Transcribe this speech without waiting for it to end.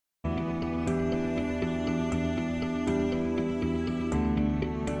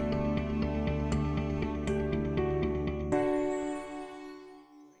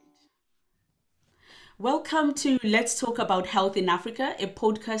Welcome to Let's Talk About Health in Africa, a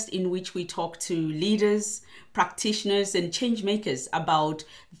podcast in which we talk to leaders, practitioners, and change makers about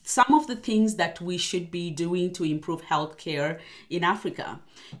some of the things that we should be doing to improve healthcare in Africa.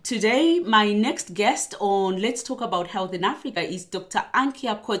 Today, my next guest on Let's Talk About Health in Africa is Dr.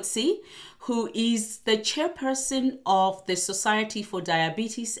 Ankia Kotsi, who is the chairperson of the Society for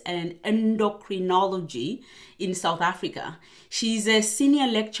Diabetes and Endocrinology in South Africa. She's a senior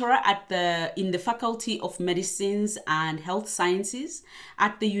lecturer in the Faculty of Medicines and Health Sciences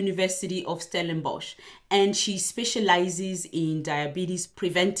at the University of Stellenbosch, and she specializes in diabetes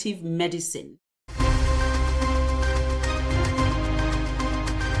preventive medicine.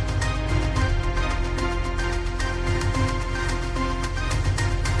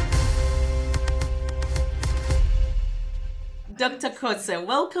 Dr. Kotze,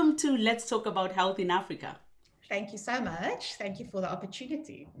 welcome to Let's Talk About Health in Africa. Thank you so much. Thank you for the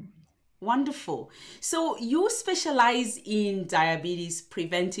opportunity. Wonderful. So you specialize in diabetes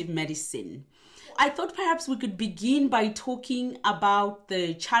preventive medicine. I thought perhaps we could begin by talking about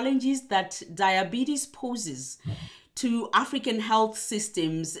the challenges that diabetes poses to African health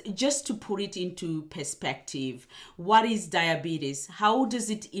systems. Just to put it into perspective, what is diabetes? How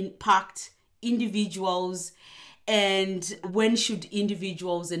does it impact individuals? And when should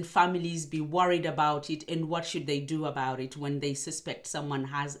individuals and families be worried about it, and what should they do about it when they suspect someone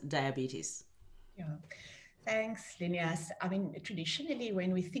has diabetes? Yeah. Thanks, Linias. I mean, traditionally,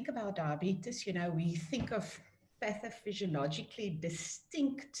 when we think about diabetes, we think of pathophysiologically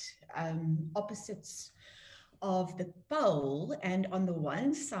distinct opposites of the pole. And on the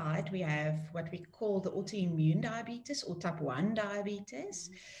one side, we have what we call the autoimmune diabetes or type 1 diabetes,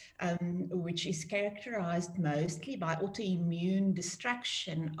 which is characterized mostly by autoimmune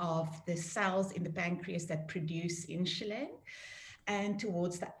destruction of the cells in the pancreas that produce insulin. And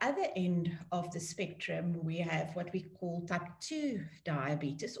towards the other end of the spectrum, we have what we call type 2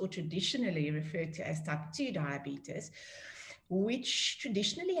 diabetes, or traditionally referred to as type 2 diabetes, which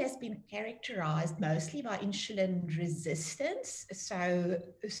traditionally has been characterized mostly by insulin resistance. So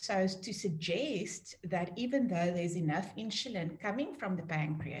to suggest that even though there's enough insulin coming from the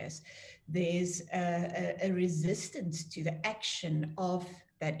pancreas, there's a resistance to the action of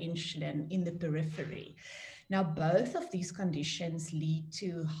that insulin in the periphery. Now, both of these conditions lead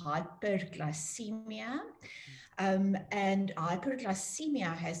to hyperglycemia, and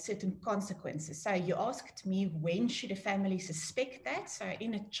hyperglycemia has certain consequences. So you asked me, when should a family suspect that? So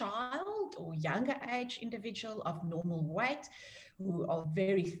in a child or younger age individual of normal weight, who are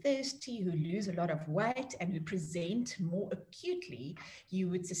very thirsty, who lose a lot of weight, and who present more acutely, you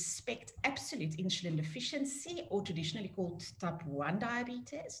would suspect absolute insulin deficiency, or traditionally called type 1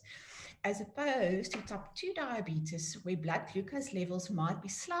 diabetes, as opposed to type 2 diabetes, where blood glucose levels might be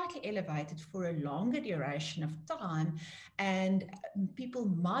slightly elevated for a longer duration of time. And people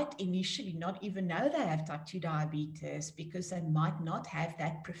might initially not even know they have type 2 diabetes because they might not have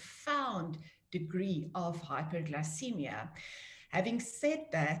that profound degree of hyperglycemia. Having said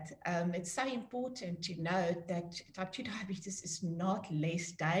that, it's so important to note that type 2 diabetes is not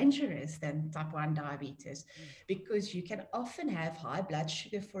less dangerous than type 1 diabetes, because you can often have high blood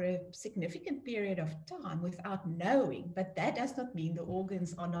sugar for a significant period of time without knowing, but that does not mean the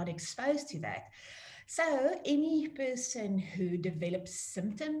organs are not exposed to that. So any person who develops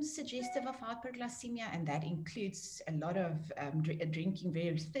symptoms suggestive of hyperglycemia, and that includes a lot of drinking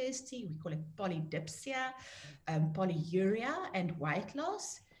very thirsty, we call it polydipsia, polyuria, and weight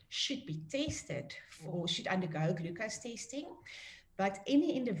loss, should be tested for, should undergo glucose testing. But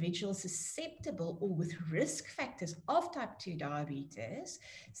any individual susceptible or with risk factors of type 2 diabetes,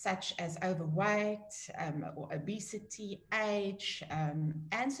 such as overweight or obesity, age,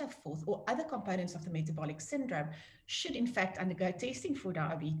 and so forth, or other components of the metabolic syndrome, should in fact undergo testing for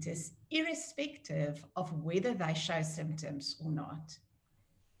diabetes, irrespective of whether they show symptoms or not.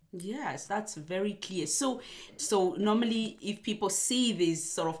 Yes, that's very clear. So normally if people see these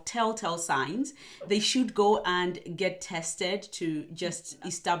sort of telltale signs, they should go and get tested to just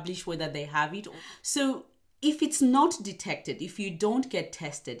establish whether they have it. So if it's not detected, if you don't get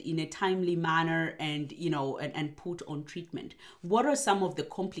tested in a timely manner and and put on treatment, what are some of the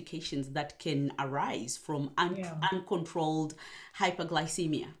complications that can arise from uncontrolled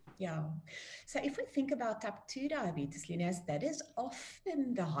hyperglycemia? Yeah. So if we think about type 2 diabetes, Linus, that is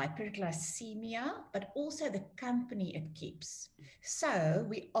often the hyperglycemia, but also the company it keeps. So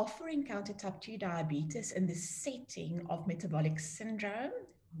we often encounter type 2 diabetes in the setting of metabolic syndrome,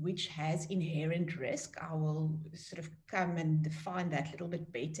 which has inherent risk. I will sort of come and define that a little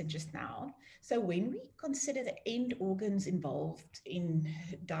bit better just now. So when we consider the end organs involved in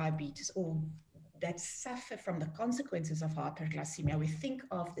diabetes, or that suffer from the consequences of hyperglycemia, we think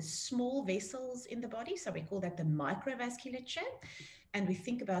of the small vessels in the body. So we call that the microvasculature. And we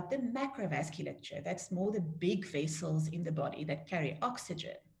think about the macrovasculature. That's more the big vessels in the body that carry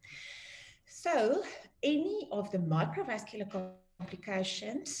oxygen. So any of the microvascular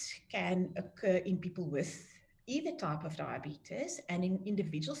complications can occur in people with either type of diabetes, and in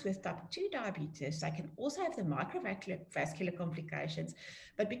individuals with type 2 diabetes, they can also have the microvascular complications.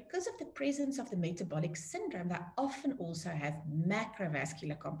 But because of the presence of the metabolic syndrome, they often also have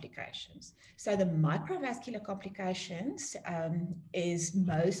macrovascular complications. So the microvascular complications is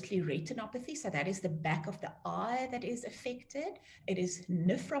mostly retinopathy. So that is the back of the eye that is affected. It is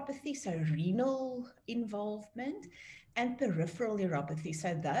nephropathy, so renal involvement, and peripheral neuropathy.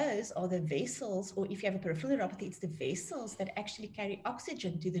 So those are the vessels, or if you have a peripheral neuropathy, it's the vessels that actually carry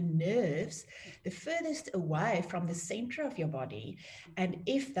oxygen to the nerves the furthest away from the center of your body. And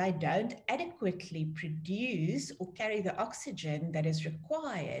if they don't adequately produce or carry the oxygen that is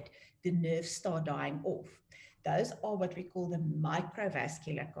required, the nerves start dying off. Those are what we call the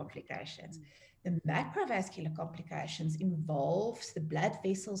microvascular complications. The macrovascular complications involves the blood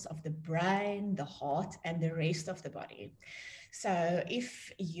vessels of the brain, the heart, and the rest of the body. So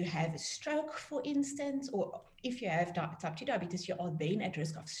if you have a stroke, for instance, or if you have type 2 diabetes, you are then at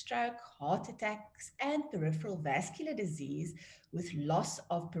risk of stroke, heart attacks, and peripheral vascular disease with loss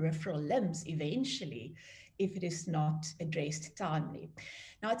of peripheral limbs eventually, if it is not addressed timely.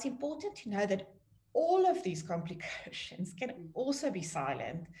 Now, it's important to know that all of these complications can also be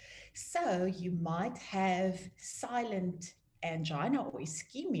silent. So you might have silent angina or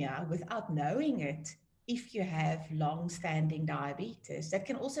ischemia without knowing it if you have long-standing diabetes. That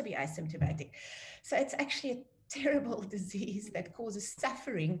can also be asymptomatic. So it's actually a terrible disease that causes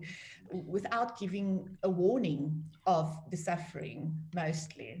suffering without giving a warning of the suffering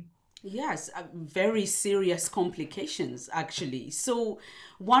mostly. Yes, very serious complications, actually. So,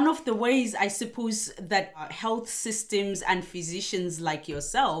 one of the ways I suppose that health systems and physicians like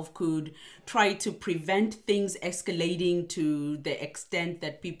yourself could try to prevent things escalating to the extent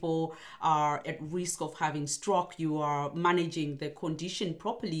that people are at risk of having stroke, you are managing the condition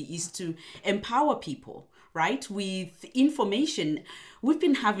properly, is to empower people, right? With information. We've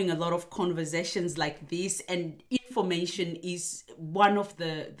been having a lot of conversations like this, and information is one of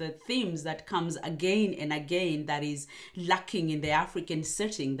the themes that comes again and again that is lacking in the African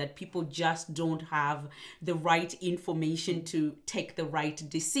setting, that people just don't have the right information to take the right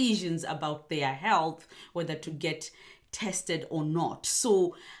decisions about their health, whether to get tested or not.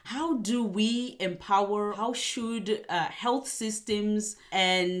 So how do we empower, how should health systems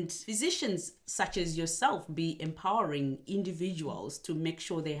and physicians such as yourself be empowering individuals to make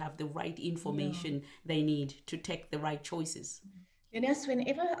sure they have the right information they need to take the right choices? Yes,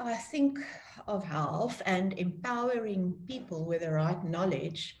 whenever I think of health and empowering people with the right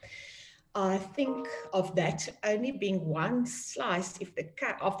knowledge, I think of that only being one slice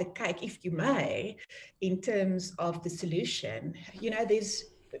of the cake, if you may, in terms of the solution. There's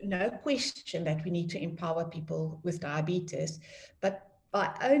no question that we need to empower people with diabetes, but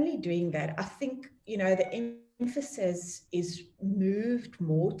by only doing that, I think, the emphasis is moved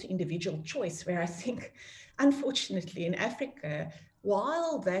more to individual choice, where I think, unfortunately, in Africa,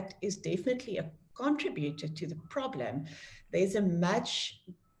 while that is definitely a contributor to the problem, there's a much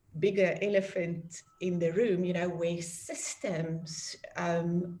bigger elephant in the room, where systems,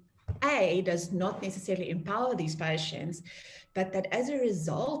 does not necessarily empower these patients, but that as a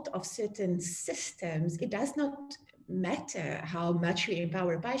result of certain systems, it does not matter how much we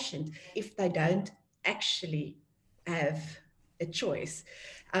empower a patient if they don't actually have a choice.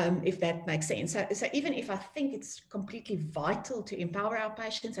 If that makes sense. So even if I think it's completely vital to empower our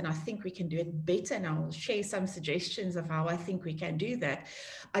patients, and I think we can do it better, and I'll share some suggestions of how I think we can do that,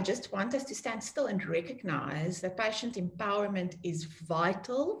 I just want us to stand still and recognize that patient empowerment is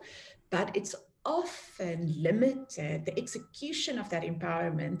vital, but it's often limited. The execution of that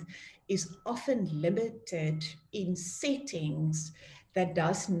empowerment is often limited in settings that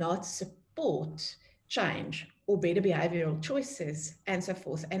does not support change or better behavioral choices and so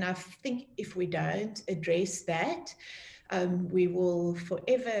forth. And I think if we don't address that, we will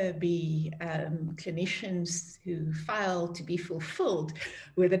forever be clinicians who fail to be fulfilled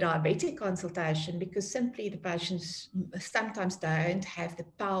with a diabetic consultation, because simply the patients sometimes don't have the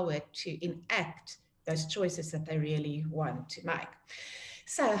power to enact those choices that they really want to make.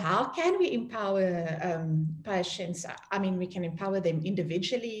 So how can we empower patients? I mean, we can empower them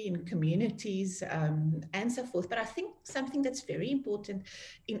individually, in communities, and so forth. But I think something that's very important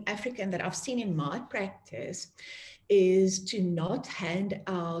in Africa and that I've seen in my practice is to not hand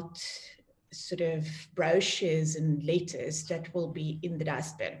out sort of brochures and letters that will be in the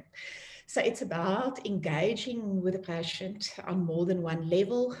dustbin. So it's about engaging with the patient on more than one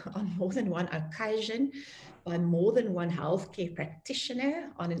level, on more than one occasion, by more than one healthcare practitioner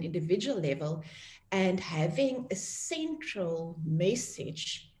on an individual level, and having a central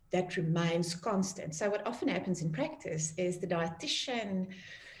message that remains constant. So what often happens in practice is the dietitian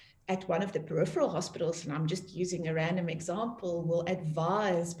at one of the peripheral hospitals, and I'm just using a random example, will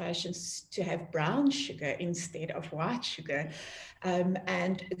advise patients to have brown sugar instead of white sugar.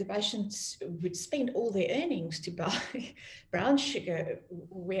 And the patients would spend all their earnings to buy brown sugar,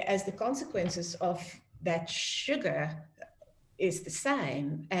 whereas the consequences of that sugar is the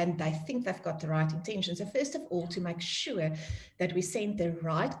same, and they think they've got the right intention. So first of all, to make sure that we send the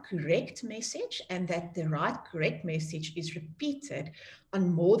right, correct message, and that the right, correct message is repeated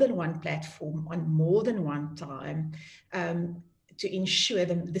on more than one platform, on more than one time, to ensure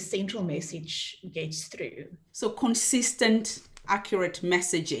the central message gets through. So consistent, accurate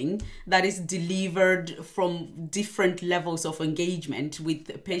messaging that is delivered from different levels of engagement with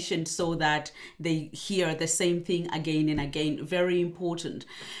the patient so that they hear the same thing again and again. Very important.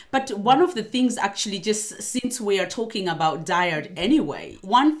 But one of the things, actually, just since we are talking about diet anyway,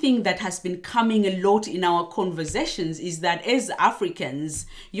 one thing that has been coming a lot in our conversations is that as Africans,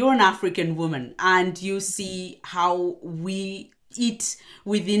 you're an African woman and you see how we eat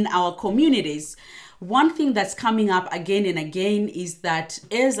within our communities. One thing that's coming up again and again is that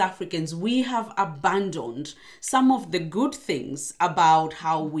as Africans, we have abandoned some of the good things about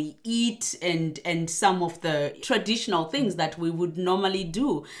how we eat and some of the traditional things that we would normally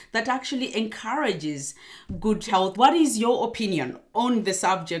do that actually encourages good health. What is your opinion on the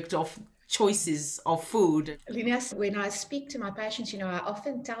subject of choices of food? Linus, when I speak to my patients, I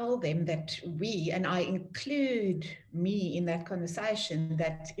often tell them that and I include me in that conversation,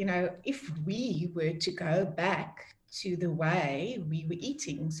 that, if we were to go back to the way we were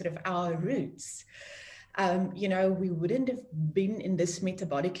eating, sort of our roots, we wouldn't have been in this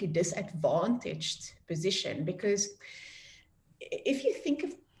metabolically disadvantaged position. Because if you think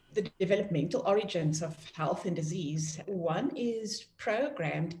of the developmental origins of health and disease, one is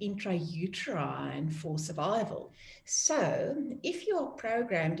programmed intrauterine for survival. So if you are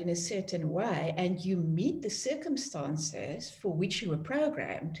programmed in a certain way and you meet the circumstances for which you were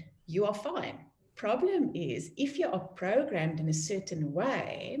programmed, you are fine. Problem is, if you are programmed in a certain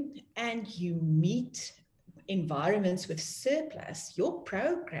way and you meet environments with surplus, your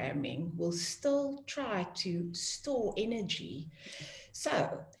programming will still try to store energy.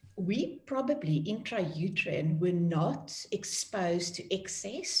 So we probably intrauterine were not exposed to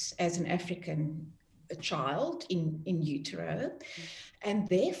excess as an African child in utero. And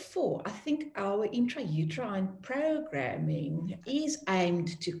therefore, I think our intrauterine programming is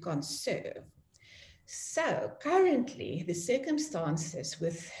aimed to conserve. So currently, the circumstances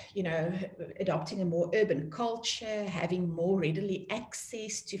with, adopting a more urban culture, having more readily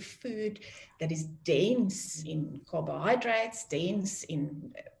access to food that is dense in carbohydrates, dense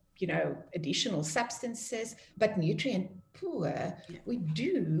in, additional substances, but nutrient poor, we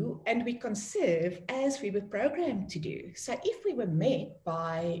do and we conserve as we were programmed to do. So if we were met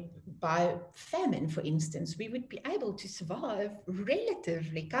by famine, for instance, we would be able to survive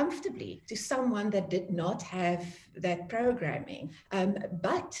relatively comfortably to someone that did not have that programming.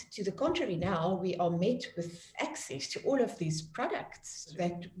 But to the contrary, now we are met with access to all of these products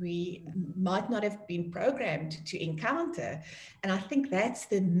that we might not have been programmed to encounter. And I think that's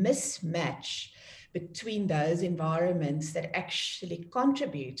the mismatch between those environments that actually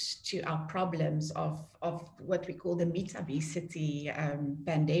contribute to our problems of what we call the meat obesity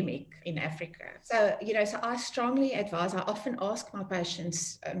pandemic in Africa. So, so I strongly advise, I often ask my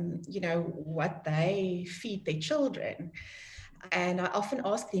patients, what they feed their children. And I often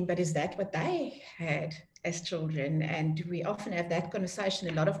ask them, but is that what they had as children? And we often have that conversation.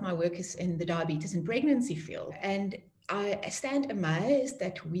 A lot of my work is in the diabetes and pregnancy field. And I stand amazed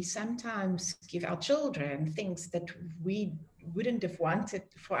that we sometimes give our children things that we wouldn't have wanted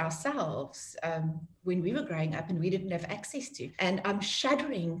for ourselves when we were growing up and we didn't have access to. And I'm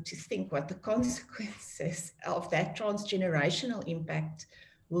shuddering to think what the consequences of that transgenerational impact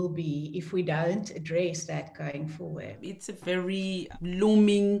will be if we don't address that going forward. It's a very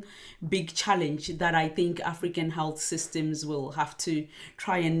looming big challenge that I think African health systems will have to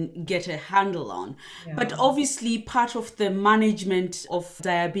try and get a handle on. Yeah. But obviously part of the management of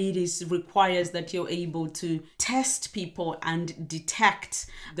diabetes requires that you're able to test people and detect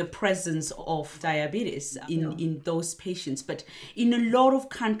the presence of diabetes in those patients. But in a lot of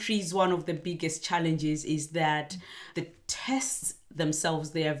countries, one of the biggest challenges is that the tests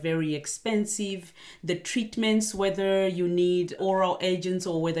themselves, they are very expensive. The treatments, whether you need oral agents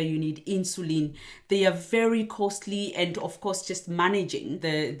or whether you need insulin, they are very costly. And of course, just managing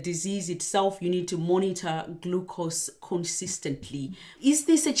the disease itself, you need to monitor glucose consistently. Is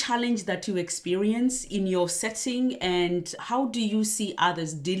this a challenge that you experience in your setting? And how do you see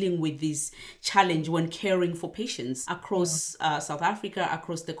others dealing with this challenge when caring for patients across South Africa,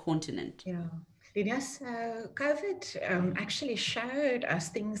 across the continent? Yeah. Yes, COVID actually showed us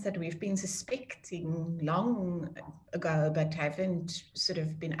things that we've been suspecting long ago, but haven't sort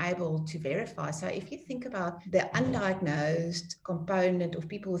of been able to verify. So if you think about the undiagnosed component of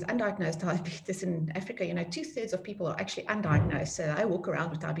people with undiagnosed diabetes in Africa, 2/3 of people are actually undiagnosed. So they walk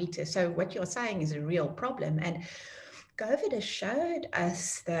around with diabetes. So what you're saying is a real problem. And COVID has showed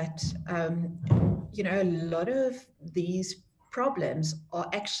us that, a lot of these problems are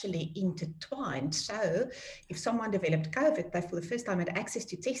actually intertwined. So if someone developed COVID, they for the first time had access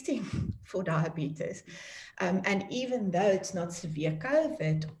to testing for diabetes. And even though it's not severe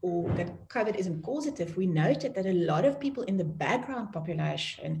COVID or that COVID isn't causative, we noted that a lot of people in the background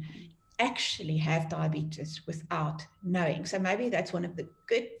population actually have diabetes without knowing. So maybe that's one of the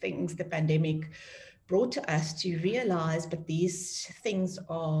good things the pandemic brought to us, to realize, but these things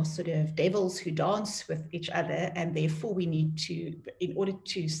are sort of devils who dance with each other, and therefore we need to, in order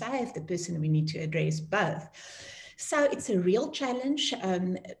to save the person, we need to address both. So it's a real challenge,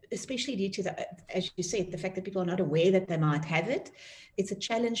 especially due to as you said, the fact that people are not aware that they might have it. It's a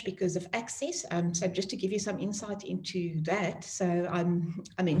challenge because of access. So just to give you some insight into that, so I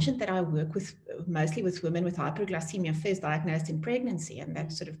mentioned that I work mostly with women with hyperglycemia first diagnosed in pregnancy, and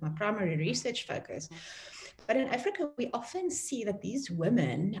that's sort of my primary research focus. But in Africa, we often see that these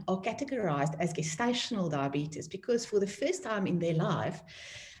women are categorized as gestational diabetes because for the first time in their life,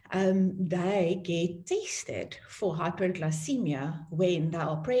 they get tested for hyperglycemia when they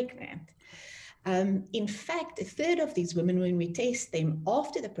are pregnant. In fact, a third of these women, when we test them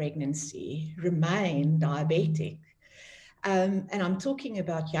after the pregnancy, remain diabetic. And I'm talking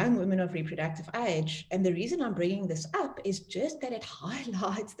about young women of reproductive age. And the reason I'm bringing this up is just that it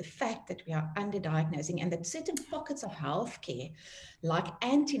highlights the fact that we are underdiagnosing and that certain pockets of healthcare, like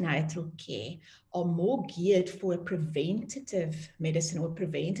antenatal care, are more geared for a preventative medicine or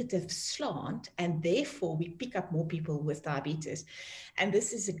preventative slant. And therefore, we pick up more people with diabetes. And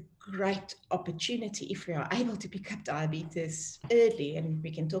this is a great opportunity if we are able to pick up diabetes early, and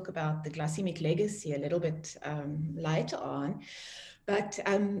we can talk about the glycemic legacy a little bit later on. But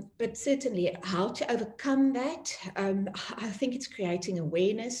certainly how to overcome that, I think it's creating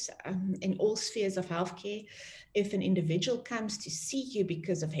awareness in all spheres of healthcare. If an individual comes to see you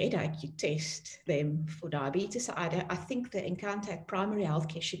because of headache, you test them for diabetes. I think the encounter at primary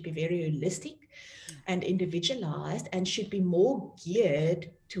healthcare should be very holistic and individualized, and should be more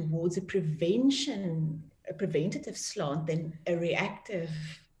geared towards a preventative slant than a reactive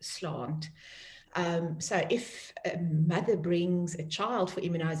slant. So if a mother brings a child for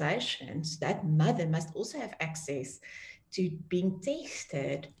immunizations, that mother must also have access to being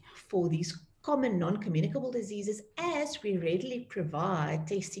tested for these common non-communicable diseases, as we readily provide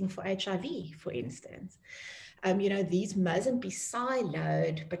testing for HIV, for instance. These mustn't be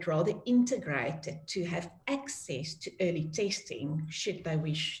siloed, but rather integrated to have access to early testing should they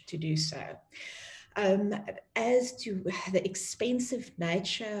wish to do so. As to the expensive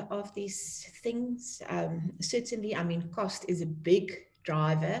nature of these things, certainly, cost is a big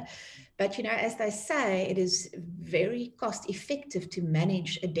driver. But, as they say, it is very cost effective to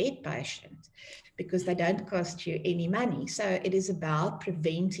manage a dead patient because they don't cost you any money. So it is about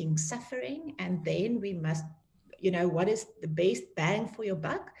preventing suffering, and then we must, what is the best bang for your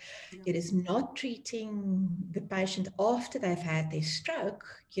buck? It is not treating the patient after they've had their stroke,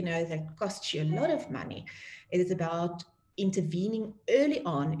 that costs you a lot of money. It is about intervening early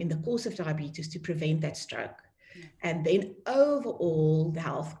on in the course of diabetes to prevent that stroke. Yeah. And then overall, the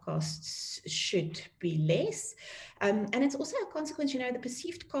health costs should be less. And it's also a consequence, the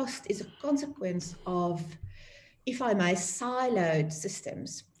perceived cost is a consequence of, if I may, siloed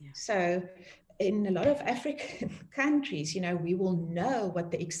systems. Yeah. So in a lot of African countries, we will know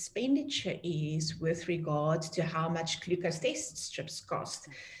what the expenditure is with regards to how much glucose test strips cost.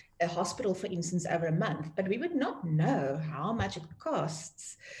 A hospital, for instance, over a month, but we would not know how much it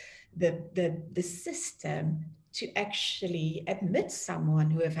costs the system to actually admit someone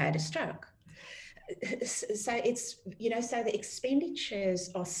who have had a stroke. So it's, so the expenditures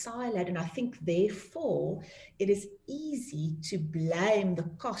are siloed, and I think therefore it is easy to blame the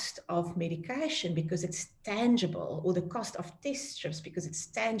cost of medication because it's tangible, or the cost of test strips because it's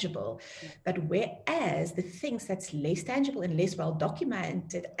tangible. But whereas the things that's less tangible and less well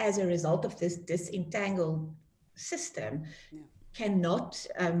documented as a result of this disentangled system cannot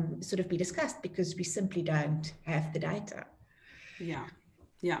sort of be discussed because we simply don't have the data. Yeah.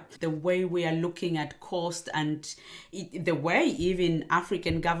 Yeah, the way we are looking at cost and the way even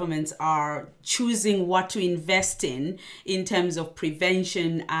African governments are choosing what to invest in terms of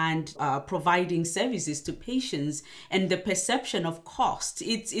prevention and providing services to patients, and the perception of cost,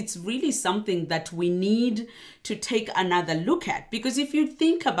 it's really something that we need to take another look at. Because if you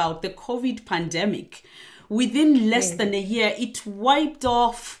think about the COVID pandemic, within less than a year, it wiped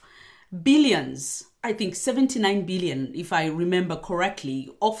off billions, I think 79 billion, if I remember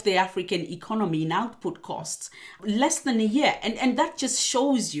correctly, of the African economy in output costs, less than a year. And that just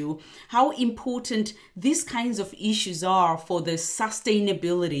shows you how important these kinds of issues are for the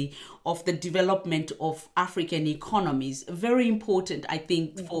sustainability of the development of African economies. Very important, I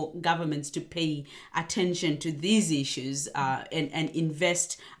think, for governments to pay attention to these issues and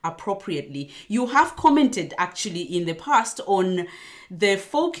invest appropriately. You have commented actually in the past on the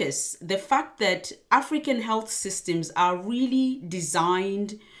focus, the fact that African health systems are really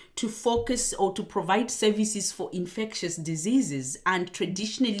designed to focus or to provide services for infectious diseases, and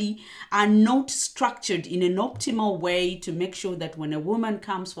traditionally are not structured in an optimal way to make sure that when a woman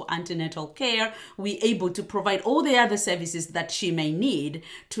comes for antenatal care, we're able to provide all the other services that she may need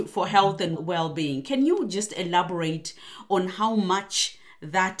for health and well-being. Can you just elaborate on how much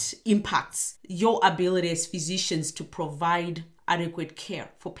that impacts your ability as physicians to provide adequate care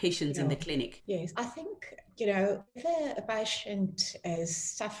for patients in the clinic? Yes, I think, if a patient is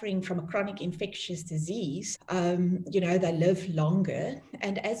suffering from a chronic infectious disease, they live longer.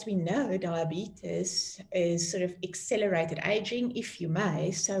 And as we know, diabetes is sort of accelerated aging, if you may.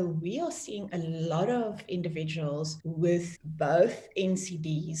 So we are seeing a lot of individuals with both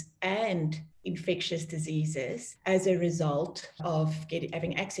NCDs and infectious diseases as a result of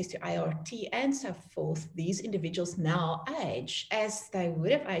having access to ART and so forth. These individuals now age as they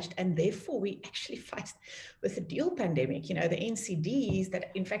would have aged, and therefore we actually faced with a dual pandemic, the NCDs that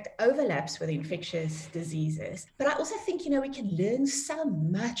in fact overlaps with infectious diseases. But I also think, we can learn so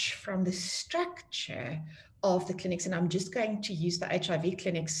much from the structure of the clinics, and I'm just going to use the HIV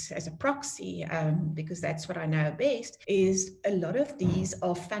clinics as a proxy because that's what I know best, is a lot of these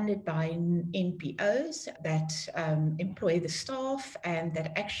are funded by NPOs that employ the staff and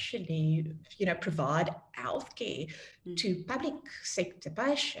that actually, provide healthcare to public sector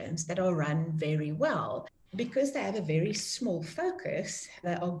patients that are run very well. Because they have a very small focus,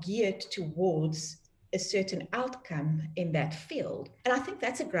 they are geared towards a certain outcome in that field. And I think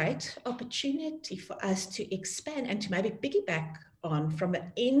that's a great opportunity for us to expand and to maybe piggyback on from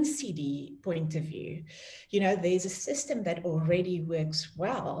an NCD point of view. There's a system that already works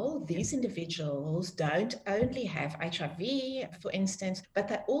well. These individuals don't only have HIV, for instance, but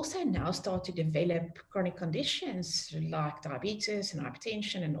they also now start to develop chronic conditions like diabetes and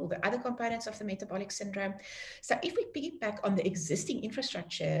hypertension and all the other components of the metabolic syndrome. So if we piggyback on the existing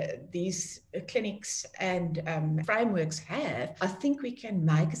infrastructure these clinics and frameworks have, I think we can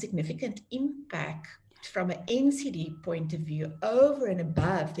make a significant impact from an NCD point of view over and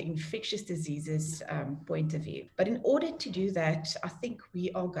above the infectious diseases point of view. But in order to do that, I think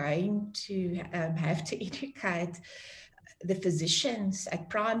we are going to have to educate the physicians at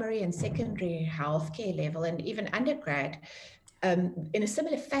primary and secondary healthcare level and even undergrad in a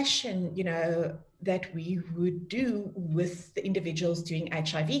similar fashion, that we would do with the individuals doing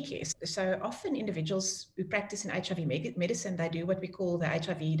HIV care. So often individuals who practice in HIV medicine, they do what we call the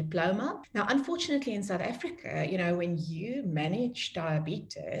HIV diploma. Now, unfortunately in South Africa, when you manage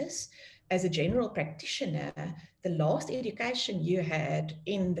diabetes as a general practitioner, the last education you had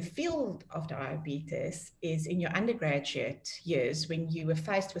in the field of diabetes is in your undergraduate years when you were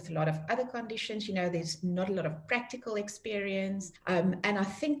faced with a lot of other conditions. There's not a lot of practical experience. And I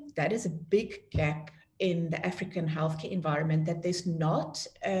think that is a big gap in the African healthcare environment, that there's not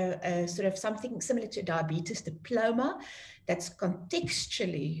a sort of something similar to a diabetes diploma that's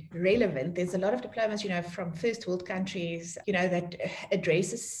contextually relevant. There's a lot of diplomas, from first world countries, that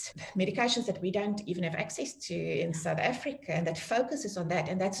addresses medications that we don't even have access to in South Africa, and that focuses on that.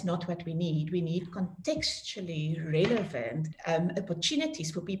 And that's not what we need. We need contextually relevant opportunities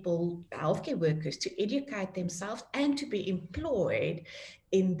for people, healthcare workers, to educate themselves and to be employed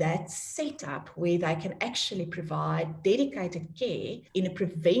in that setup where they can actually provide dedicated care in a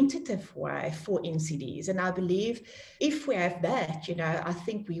preventative way for NCDs. And I believe if we have that, I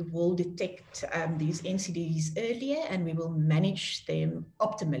think we will detect these NCDs earlier and we will manage them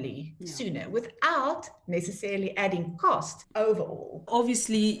optimally sooner without necessarily adding cost overall.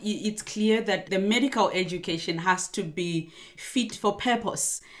 Obviously, it's clear that the medical education has to be fit for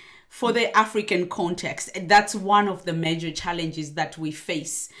purpose for the African context. And that's one of the major challenges that we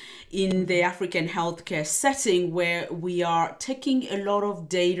face in the African healthcare setting, where we are taking a lot of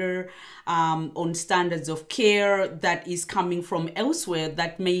data on standards of care that is coming from elsewhere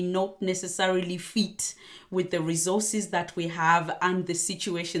that may not necessarily fit with the resources that we have and the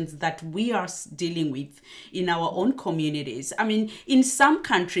situations that we are dealing with in our own communities. I mean, in some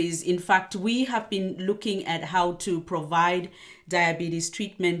countries, in fact, we have been looking at how to provide diabetes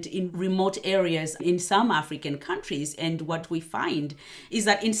treatment in remote areas in some African countries. And what we find is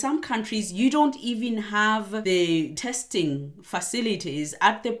that in some countries, you don't even have the testing facilities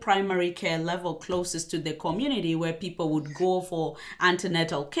at the primary care level closest to the community where people would go for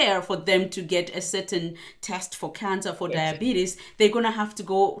antenatal care for them to get a certain test for cancer, for diabetes. They're going to have to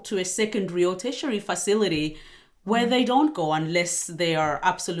go to a secondary or tertiary facility where they don't go unless they are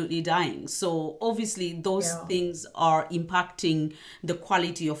absolutely dying. So obviously those things are impacting the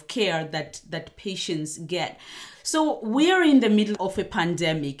quality of care that patients get. So we're in the middle of a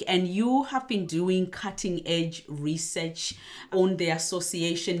pandemic, and you have been doing cutting edge research on the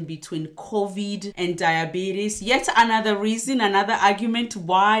association between COVID and diabetes. Yet another reason, another argument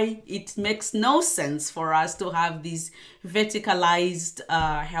why it makes no sense for us to have these verticalized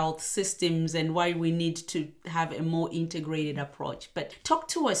health systems and why we need to have a more integrated approach. But talk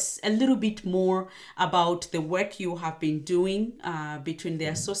to us a little bit more about the work you have been doing between the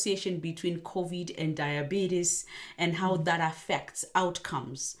association between COVID and diabetes and how that affects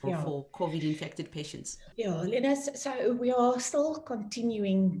outcomes for COVID-infected patients. Yeah, Lena, so we are still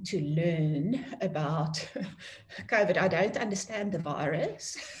continuing to learn about COVID. I don't understand the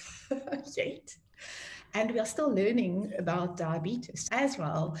virus yet. And we are still learning about diabetes as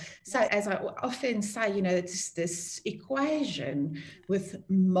well. So as I often say, it's this equation with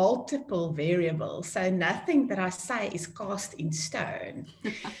multiple variables. So nothing that I say is cast in stone.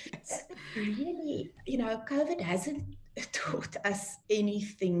 Really, COVID hasn't taught us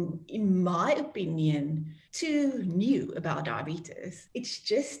anything, in my opinion, too new about diabetes. It's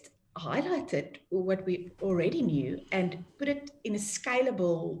just highlighted what we already knew and put it in a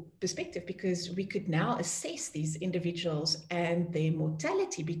scalable perspective, because we could now assess these individuals and their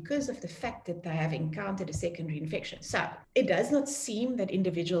mortality because of the fact that they have encountered a secondary infection. So it does not seem that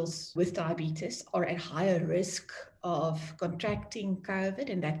individuals with diabetes are at higher risk of contracting COVID,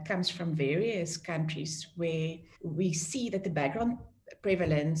 and that comes from various countries where we see that the background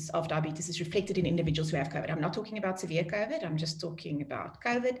prevalence of diabetes is reflected in individuals who have COVID. I'm not talking about severe COVID, I'm just talking about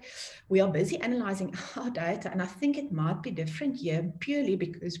COVID. We are busy analyzing our data, and I think it might be different here purely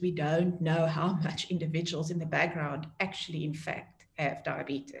because we don't know how much individuals in the background actually, in fact, have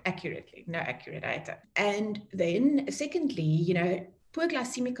diabetes accurately, no accurate data. And then secondly, poor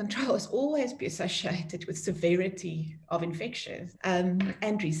glycemic control has always been associated with severity of infections. And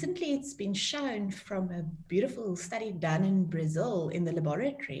recently it's been shown from a beautiful study done in Brazil in the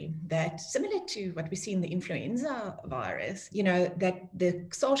laboratory that, similar to what we see in the influenza virus, that the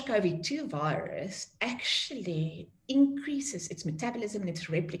SARS-CoV-2 virus actually increases its metabolism and its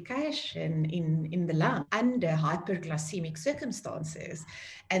replication in the lung under hyperglycemic circumstances,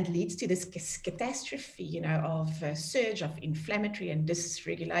 and leads to this catastrophe, of a surge of inflammatory and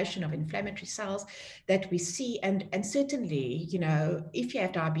dysregulation of inflammatory cells that we see. And certainly, if you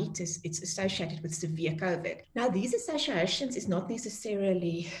have diabetes, it's associated with severe COVID. Now, these associations is not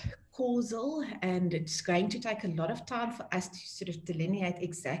necessarily causal, and it's going to take a lot of time for us to sort of delineate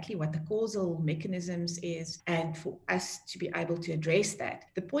exactly what the causal mechanisms is and for us to be able to address that.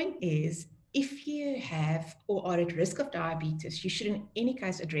 The point is, if you have or are at risk of diabetes, you should in any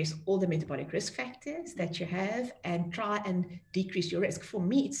case address all the metabolic risk factors that you have and try and decrease your risk. For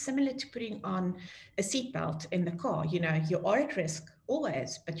me, it's similar to putting on a seatbelt in the car. You are at risk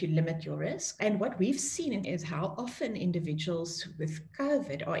always, but you limit your risk. And what we've seen is how often individuals with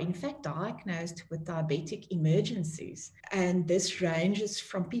COVID are in fact diagnosed with diabetic emergencies. And this ranges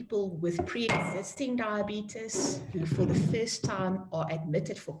from people with pre-existing diabetes who for the first time are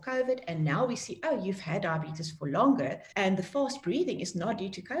admitted for COVID. And now we see, you've had diabetes for longer. And the fast breathing is not due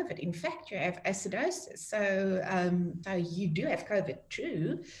to COVID. In fact, you have acidosis. So you do have COVID,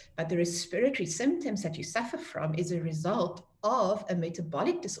 true, but the respiratory symptoms that you suffer from is a result of a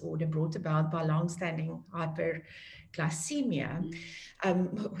metabolic disorder brought about by long-standing hyperglycemia.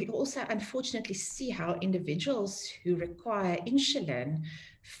 We also unfortunately see how individuals who require insulin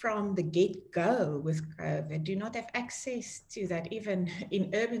from the get-go with COVID do not have access to that, even in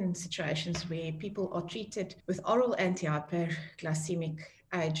urban situations where people are treated with oral anti-hyperglycemic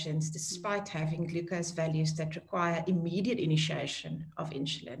agents, despite having glucose values that require immediate initiation of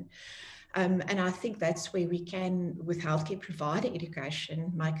insulin. And I think that's where we can, with healthcare provider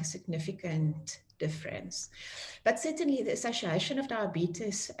education, make a significant difference. But certainly the association of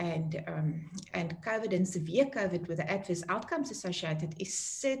diabetes and COVID and severe COVID with the adverse outcomes associated is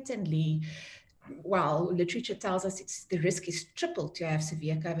certainly, well, literature tells us the risk is triple to have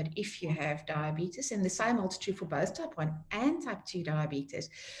severe COVID if you have diabetes, and the same holds true for both type 1 and type 2 diabetes.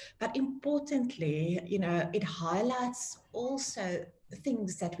 But importantly, it highlights also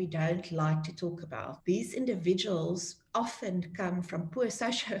things that we don't like to talk about. These individuals often come from poor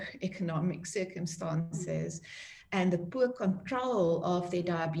socioeconomic circumstances, and the poor control of their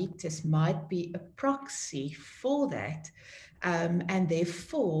diabetes might be a proxy for that. And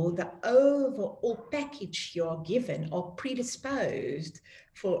therefore, the overall package you're given are predisposed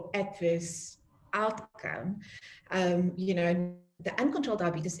for adverse outcome. The uncontrolled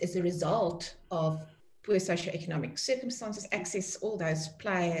diabetes is a result of poor socioeconomic circumstances, access all those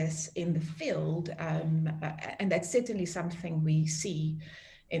players in the field. And that's certainly something we see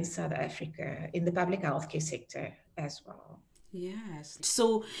in South Africa, in the public healthcare sector as well. Yes.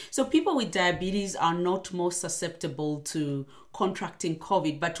 So people with diabetes are not more susceptible to contracting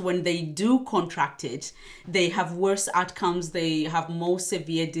COVID, but when they do contract it, they have worse outcomes, they have more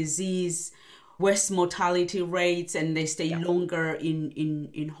severe disease, worse mortality rates, and they stay longer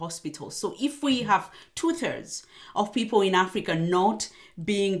in hospitals. So if we have 2/3 of people in Africa not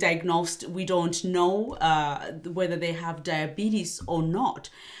being diagnosed, we don't know whether they have diabetes or not.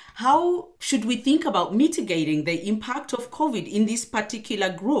 How should we think about mitigating the impact of COVID in this particular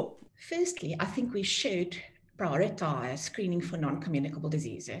group? Firstly, I think we should prioritize screening for non-communicable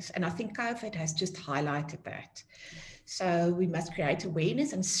diseases. And I think COVID has just highlighted that. So we must create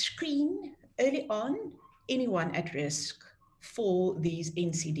awareness and screen early on anyone at risk for these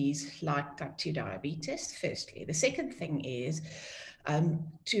NCDs like type 2 diabetes, firstly. The second thing is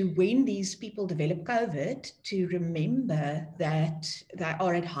to when these people develop COVID, to remember that they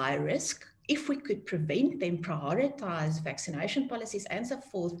are at high risk. If we could prevent them, prioritize vaccination policies and so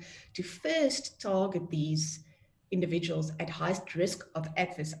forth, to first target these individuals at highest risk of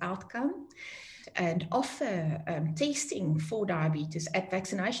adverse outcome, and offer testing for diabetes at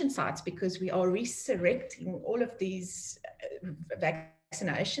vaccination sites, because we are resurrecting all of these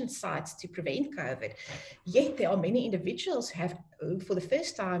vaccination sites to prevent COVID. Yet there are many individuals who have, for the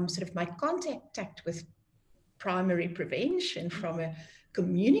first time, sort of made contact with primary prevention from a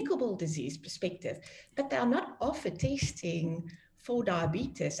communicable disease perspective, but they are not offered testing for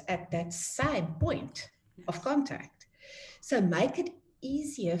diabetes at that same point of contact. So make it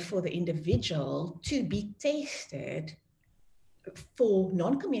easier for the individual to be tested for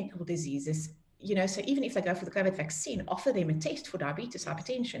non-communicable diseases. So even if they go for the COVID vaccine, offer them a test for diabetes,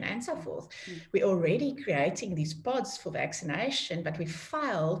 hypertension, and so forth. We're already creating these pods for vaccination, but we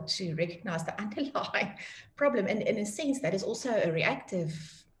fail to recognize the underlying problem. And in a sense, that is also a reactive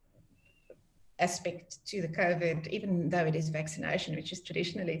aspect to the COVID, even though it is vaccination, which is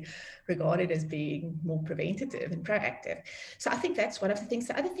traditionally regarded as being more preventative and proactive. So I think that's one of the things.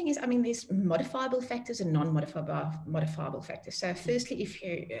 The other thing is, there's modifiable factors and non-modifiable factors. So firstly, if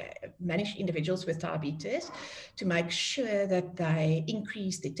you manage individuals with diabetes, to make sure that they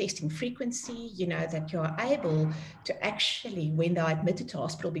increase the testing frequency, that you're able to actually, when they're admitted to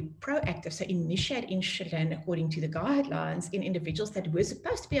hospital, be proactive. So initiate insulin according to the guidelines in individuals that were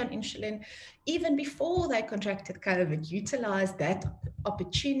supposed to be on insulin even before they contracted COVID. Utilize that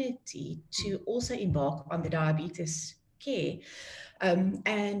opportunity to also embark on the diabetes care.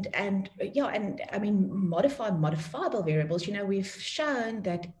 Modify modifiable variables. We've shown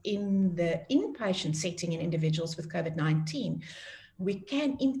that in the inpatient setting in individuals with COVID-19, we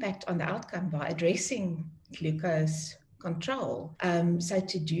can impact on the outcome by addressing glucose control. So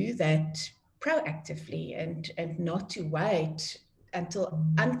to do that proactively and not to wait until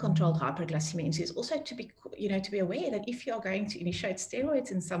uncontrolled hyperglycemia ensues. Also to be aware that if you are going to initiate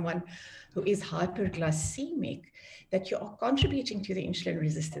steroids in someone who is hyperglycemic, that you are contributing to the insulin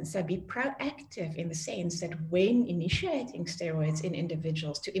resistance. So be proactive in the sense that when initiating steroids in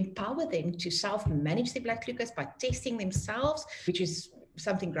individuals, to empower them to self-manage their blood glucose by testing themselves, which is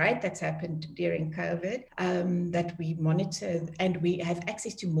something great that's happened during COVID, that we monitor, and we have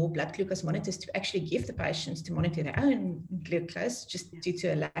access to more blood glucose monitors to actually give the patients to monitor their own glucose, just due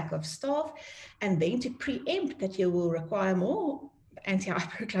to a lack of staff, and then to preempt that you will require more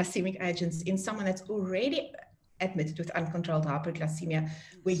anti-hyperglycemic agents in someone that's already admitted with uncontrolled hyperglycemia,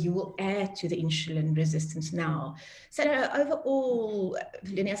 where you will add to the insulin resistance now. So overall,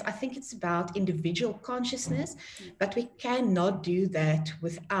 Linus, I think it's about individual consciousness, but we cannot do that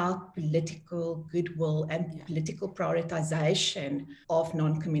without political goodwill and political prioritization of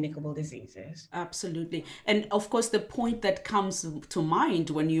non-communicable diseases. Absolutely. And of course, the point that comes to mind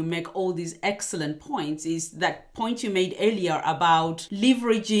when you make all these excellent points is that point you made earlier about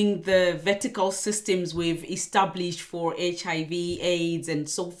leveraging the vertical systems we've established for HIV, AIDS, and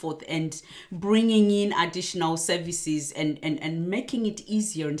so forth, and bringing in additional services and making it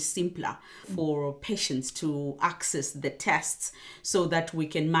easier and simpler for patients to access the tests so that we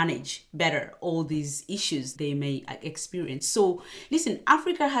can manage better all these issues they may experience. So listen,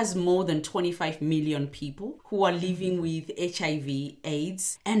 Africa has more than 25 million people who are living with HIV,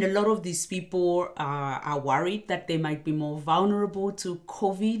 AIDS, and a lot of these people are worried that they might be more vulnerable to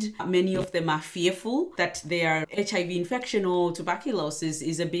COVID. Many of them are fearful that their HIV infection or tuberculosis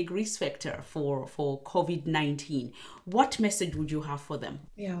is a big risk factor for COVID-19. What message would you have for them?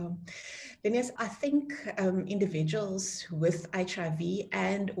 Yeah. Linus, I think individuals with HIV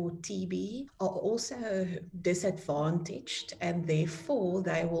and or TB are also disadvantaged, and therefore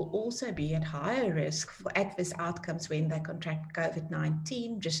they will also be at higher risk for adverse outcomes when they contract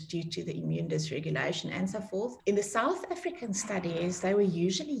COVID-19, just due to the immune dysregulation and so forth. In the South African studies, they were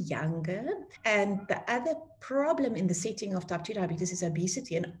usually younger, and the other problem in the setting of type 2 diabetes is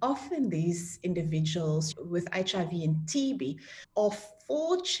obesity, and often these individuals with HIV and TB are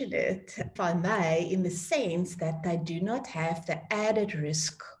fortunate, if I may, in the sense that they do not have the added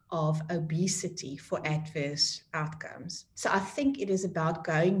risk of obesity for adverse outcomes. So I think it is about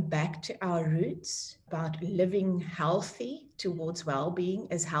going back to our roots, about living healthy towards well-being,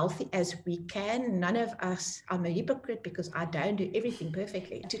 as healthy as we can. None of us, I'm a hypocrite because I don't do everything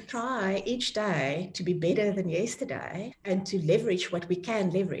perfectly, to try each day to be better than yesterday and to leverage what we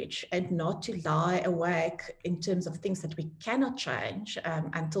can leverage, and not to lie awake in terms of things that we cannot change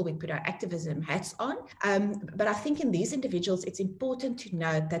until we put our activism hats on. But I think in these individuals, it's important to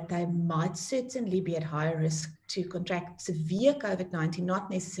note that they might certainly be at higher risk to contract severe COVID-19, not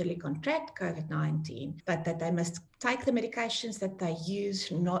necessarily contract COVID-19, but that they must take the medications that they use,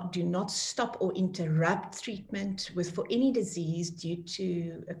 do not stop or interrupt treatment for any disease due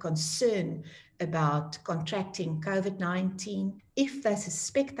to a concern about contracting COVID-19. If they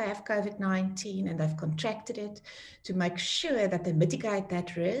suspect they have COVID-19 and they've contracted it, to make sure that they mitigate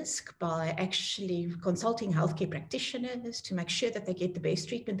that risk by actually consulting healthcare practitioners to make sure that they get the best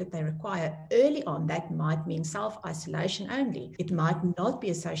treatment that they require early on. That might mean self-isolation only. It might not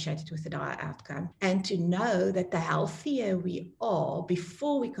be associated with a dire outcome. And to know that the healthier we are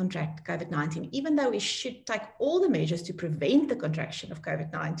before we contract COVID-19, even though we should take all the measures to prevent the contraction of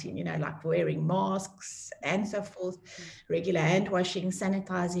COVID-19, like wearing masks and so forth, regular hand washing,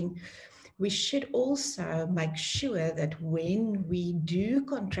 sanitizing, we should also make sure that when we do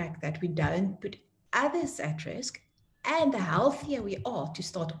contract that, we don't put others at risk. And the healthier we are to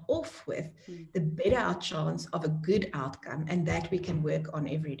start off with, the better our chance of a good outcome, and that we can work on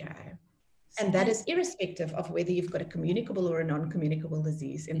every day. And that is irrespective of whether you've got a communicable or a non-communicable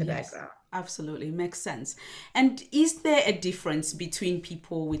disease in the background. Absolutely, makes sense. And is there a difference between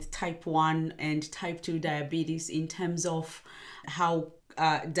people with type 1 and type 2 diabetes in terms of how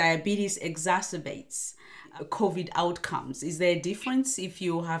diabetes exacerbates COVID outcomes? Is there a difference if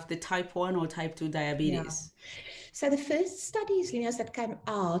you have the type 1 or type 2 diabetes? Yeah. So the first studies, Linus, that came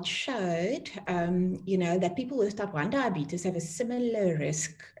out showed, that people with type 1 diabetes have a similar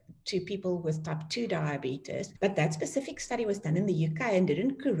risk to people with type 2 diabetes. But that specific study was done in the UK and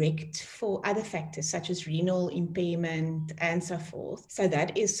didn't correct for other factors such as renal impairment and so forth. So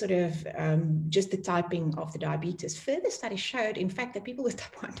that is sort of just the typing of the diabetes. Further studies showed, in fact, that people with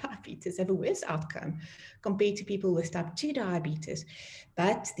type 1 diabetes have a worse outcome compared to people with type 2 diabetes.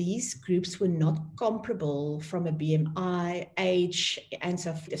 But these groups were not comparable from a BMI, age, and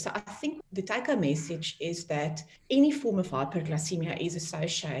so forth. So I think the take-home message is that any form of hyperglycemia is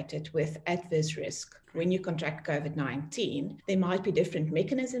associated with adverse risk when you contract COVID-19, there might be different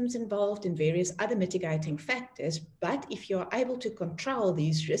mechanisms involved and various other mitigating factors. But if you're able to control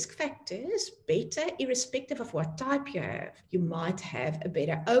these risk factors better, irrespective of what type you have, you might have a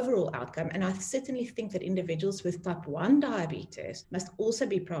better overall outcome. And I certainly think that individuals with type 1 diabetes must also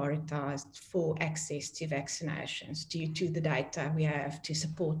be prioritized for access to vaccinations due to the data we have to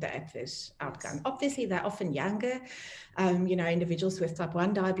support the adverse outcome. Obviously, they're often younger. Individuals with type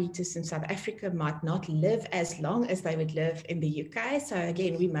 1 diabetes in South Africa might not live as long as they would live in the UK. So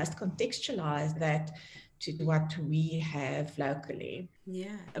again, we must contextualize that to what we have locally.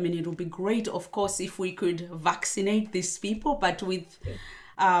 Yeah, I mean, it would be great, of course, if we could vaccinate these people, but with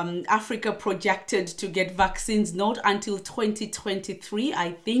Africa projected to get vaccines not until 2023,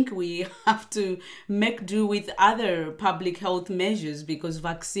 I think we have to make do with other public health measures, because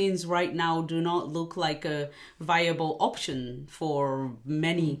vaccines right now do not look like a viable option for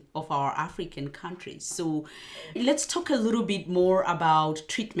many of our African countries. So let's talk a little bit more about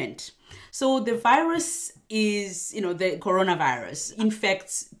treatment. So the virus is, the coronavirus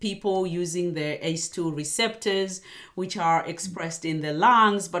infects people using the ACE2 receptors, which are expressed in the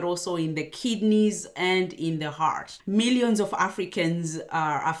lungs, but also in the kidneys and in the heart. Millions of Africans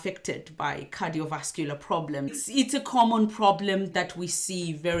are affected by cardiovascular problems. It's a common problem that we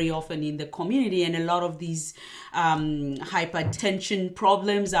see very often in the community, and a lot of these hypertension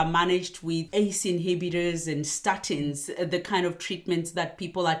problems are managed with ACE inhibitors and statins, the kind of treatments that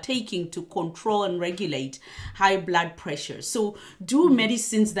people are taking to control and regulate high blood pressure. So do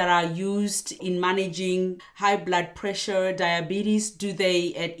medicines that are used in managing high blood pressure, diabetes, do they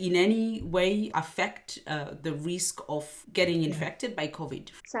in any way affect the risk of getting infected by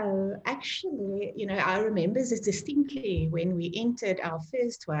COVID? So actually, I remember this distinctly when we entered our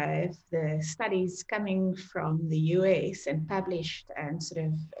first wave, the studies coming from the US and published and sort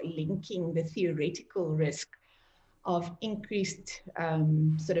of linking the theoretical risk of increased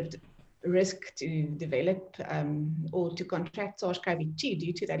risk to develop or to contract SARS-CoV-2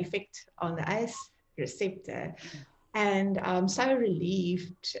 due to that effect on the ACE receptor. And I'm so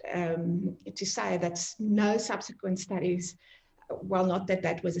relieved to say that no subsequent studies, well, not that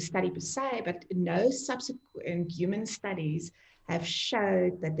that was a study per se, but no subsequent human studies have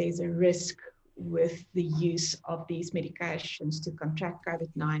showed that there's a risk with the use of these medications to contract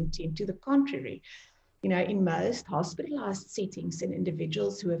COVID-19. To the contrary, in most hospitalized settings in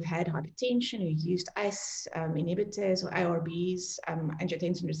individuals who have had hypertension, who used ACE inhibitors or ARBs,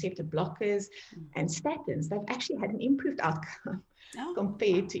 angiotensin receptor blockers, and statins, they've actually had an improved outcome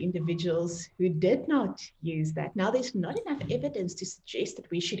compared to individuals who did not use that. Now, there's not enough evidence to suggest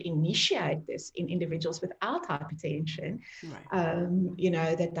that we should initiate this in individuals without hypertension,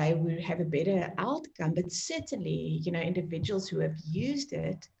 that they would have a better outcome. But certainly, individuals who have used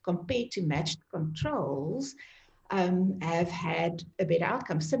it compared to matched controls have had a better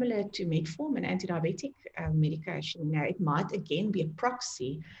outcome, similar to metformin, anti-diabetic medication. It might again be a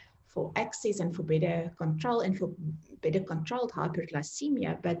proxy for access and for better control and for better controlled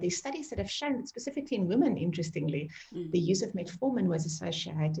hyperglycemia. But there's studies that have shown that specifically in women, interestingly, the use of metformin was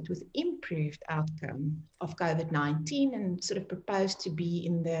associated with improved outcome of COVID-19 and sort of proposed to be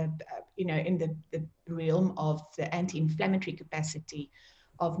in the, in the realm of the anti-inflammatory capacity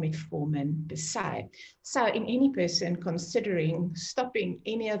of metformin per se. So in any person considering stopping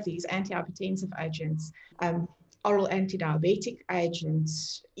any of these antihypertensive agents, oral anti-diabetic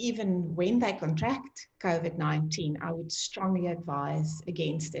agents, even when they contract COVID-19, I would strongly advise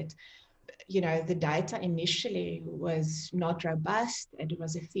against it. The data initially was not robust. It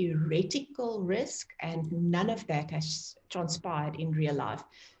was a theoretical risk, and none of that has transpired in real life.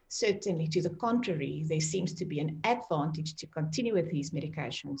 Certainly, to the contrary, there seems to be an advantage to continue with these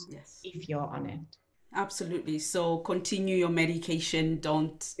medications if you're on it. Absolutely. So continue your medication.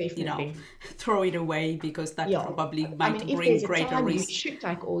 Don't, Definitely. Throw it away, because that probably might bring if greater time, risk. You should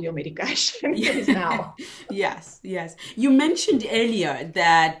take all your medication. Now. Yes. You mentioned earlier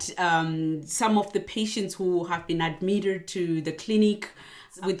that some of the patients who have been admitted to the clinic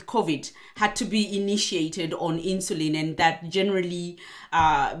with COVID had to be initiated on insulin, and that generally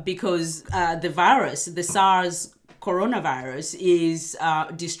because the virus, the SARS coronavirus, is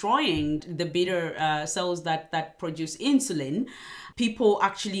destroying the beta cells that produce insulin. People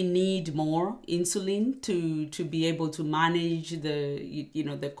actually need more insulin to be able to manage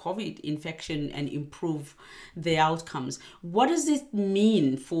the COVID infection and improve the outcomes. What does it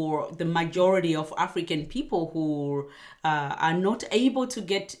mean for the majority of African people who are not able to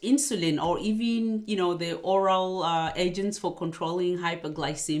get insulin, or even the oral agents for controlling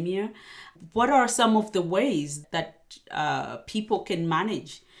hyperglycemia? What are some of the ways that people can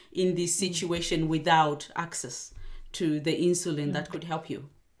manage in this situation without access to the insulin that could help you?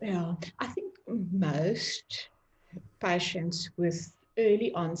 Yeah, I think most patients with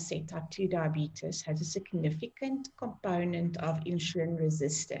early onset type 2 diabetes has a significant component of insulin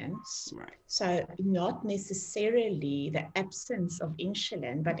resistance. Right. So not necessarily the absence of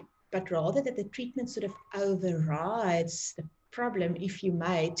insulin, but rather that the treatment sort of overrides the problem, if you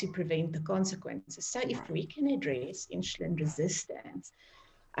may, to prevent the consequences. So if we can address insulin resistance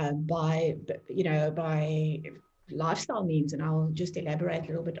by lifestyle means, and I'll just elaborate a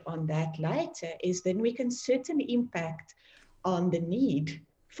little bit on that later, is then we can certainly impact on the need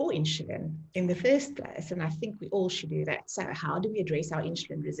for insulin in the first place. And I think we all should do that. So how do we address our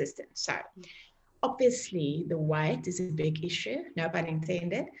insulin resistance? So obviously the weight is a big issue, no pun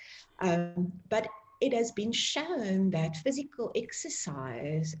intended, but it has been shown that physical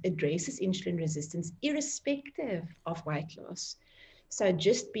exercise addresses insulin resistance irrespective of weight loss. So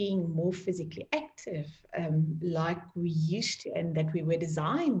just being more physically active, like we used to and that we were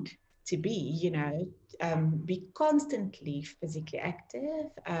designed to be, be constantly physically active,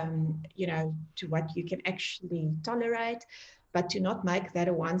 to what you can actually tolerate, but to not make that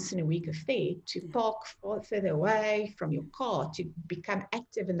a once in a week affair, to park further away from your car, to become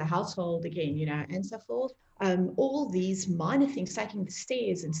active in the household again, and so forth. All these minor things, taking the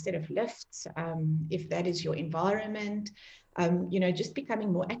stairs instead of lifts, if that is your environment, just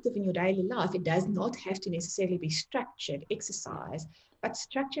becoming more active in your daily life. It does not have to necessarily be structured exercise, but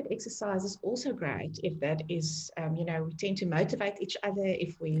structured exercise is also great if that is, we tend to motivate each other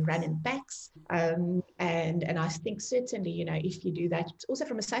if we run in packs. And I think certainly, if you do that, also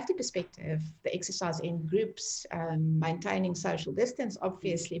from a safety perspective, the exercise in groups, maintaining social distance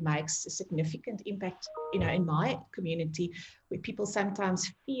obviously makes a significant impact, in my community, where people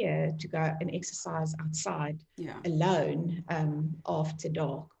sometimes fear to go and exercise outside alone after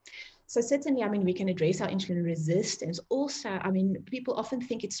dark. So certainly, we can address our insulin resistance. Also, people often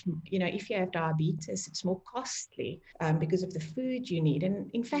think it's, if you have diabetes, it's more costly because of the food you need.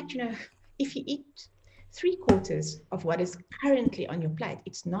 And in fact, if you eat 3/4 of what is currently on your plate,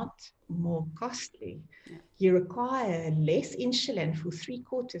 it's not more costly. Yeah. You require less insulin for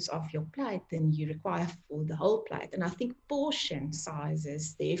 3/4 of your plate than you require for the whole plate. And I think portion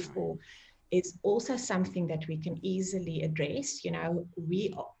sizes, therefore, is also something that we can easily address.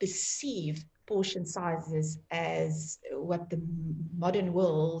 We perceive portion sizes as what the modern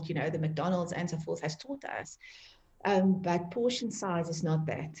world, the McDonald's and so forth has taught us. But portion size is not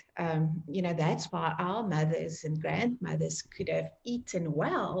that. That's why our mothers and grandmothers could have eaten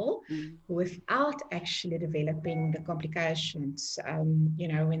well without actually developing the complications,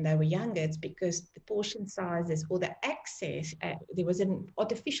 when they were younger. It's because the portion sizes or the access, there was an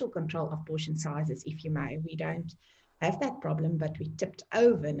artificial control of portion sizes, if you may. We don't have that problem, but we tipped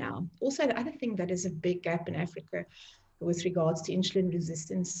over now. Also, the other thing that is a big gap in Africa with regards to insulin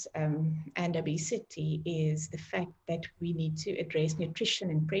resistance and obesity is the fact that we need to address nutrition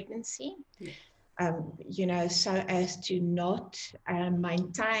in pregnancy, so as to not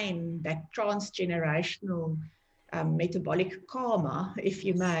maintain that transgenerational metabolic karma, if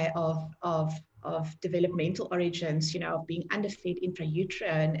you may, of developmental origins, of being underfed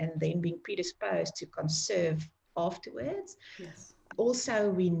intrauterine and then being predisposed to conserve afterwards. Yes. Also,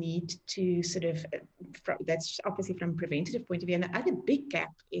 we need to sort of, that's obviously from a preventative point of view. And the other big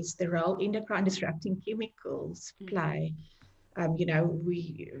gap is the role endocrine disrupting chemicals play.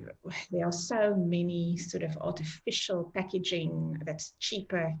 There are so many sort of artificial packaging that's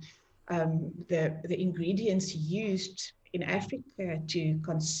cheaper. The ingredients used in Africa to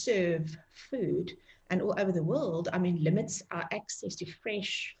conserve food and all over the world, limits our access to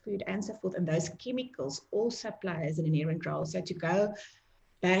fresh food and so forth. And those chemicals also play as an inherent role. So to go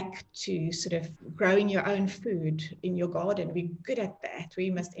back to sort of growing your own food in your garden, we're good at that. We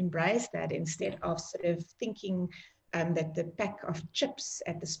must embrace that instead of sort of thinking that the pack of chips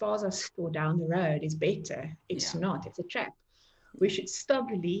at the Spaza store down the road is better. It's not. It's a trap. We should stop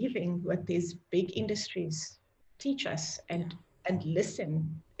believing what these big industries teach us and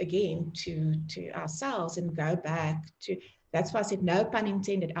listen again to ourselves and go back to, that's why I said, no pun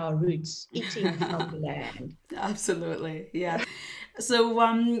intended, our roots, eating from the land. Absolutely. Yeah. So,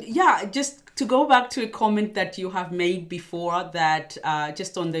 just to go back to a comment that you have made before, that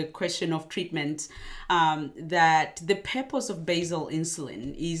just on the question of treatment, that the purpose of basal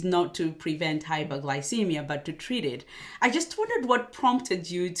insulin is not to prevent hyperglycemia, but to treat it. I just wondered what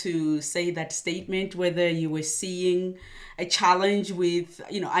prompted you to say that statement, whether you were seeing a challenge with,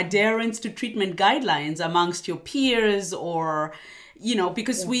 adherence to treatment guidelines amongst your peers, or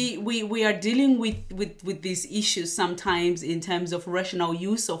because we are dealing with these issues sometimes in terms of rational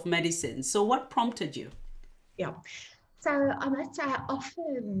use of medicine. So what prompted you? Yeah. So I must say,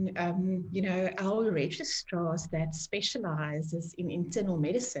 often, our registrars that specializes in internal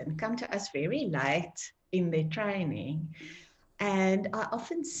medicine come to us very late in their training. And I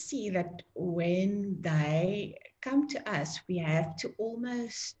often see that when they come to us, we have to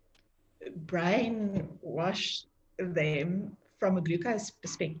almost brainwash them from a glucose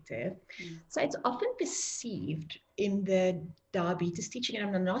perspective. So it's often perceived in the diabetes teaching,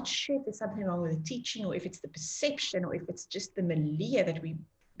 and I'm not sure if there's something wrong with the teaching or if it's the perception or if it's just the milieu that we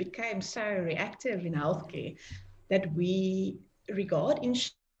became so reactive in healthcare that we regard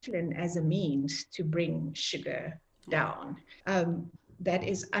insulin as a means to bring sugar down. That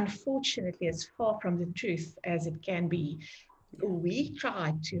is unfortunately as far from the truth as it can be. We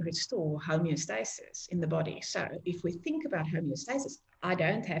try to restore homeostasis in the body. So if we think about homeostasis, I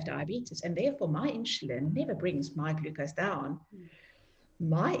don't have diabetes, and therefore my insulin never brings my glucose down.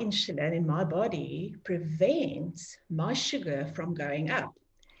 My insulin in my body prevents my sugar from going up.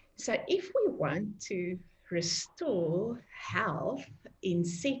 So if we want to restore health in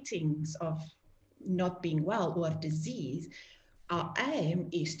settings of not being well or of disease, our aim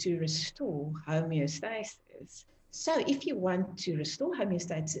is to restore homeostasis. So if you want to restore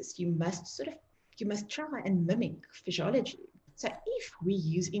homeostasis, you must try and mimic physiology. So if we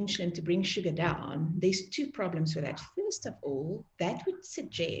use insulin to bring sugar down, there's two problems with that. First of all, that would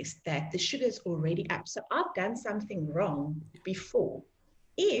suggest that the sugar is already up. So I've done something wrong before.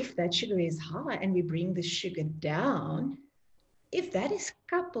 If that sugar is high and we bring the sugar down, if that is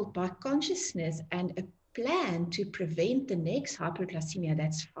coupled by consciousness and a plan to prevent the next hyperglycemia,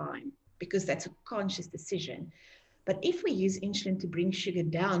 that's fine, because that's a conscious decision. But if we use insulin to bring sugar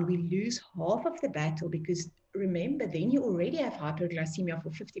down, we lose half of the battle, because remember, then you already have hyperglycemia for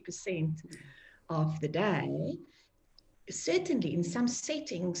 50% of the day. Certainly in some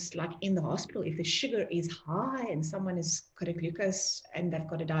settings, like in the hospital, if the sugar is high and someone has got a glucose and they've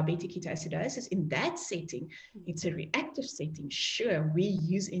got a diabetic ketoacidosis, in that setting, it's a reactive setting. Sure, we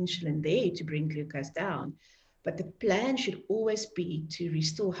use insulin there to bring glucose down, but the plan should always be to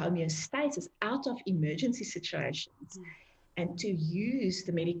restore homeostasis out of emergency situations and to use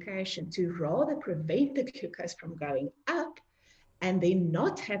the medication to rather prevent the glucose from going up and then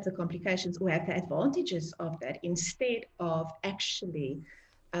not have the complications or have the advantages of that, instead of actually,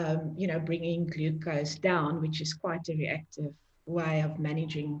 bringing glucose down, which is quite a reactive way of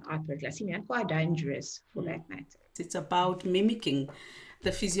managing hyperglycemia and quite dangerous for that matter. It's about mimicking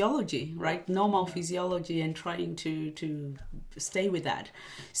the physiology, right? Normal physiology, and trying to stay with that.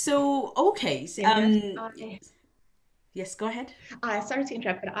 So, okay. Yes, go ahead. Sorry to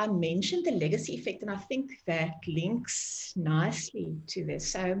interrupt, but I mentioned the legacy effect, and I think that links nicely to this.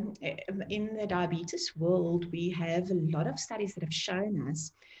 So in the diabetes world, we have a lot of studies that have shown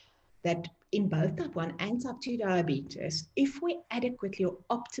us that in both type 1 and type 2 diabetes, if we adequately or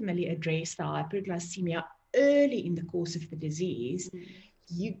optimally address the hyperglycemia early in the course of the disease,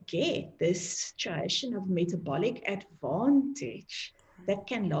 you get this situation of metabolic advantage that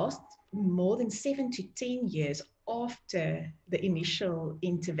can last more than 7 to 10 years after the initial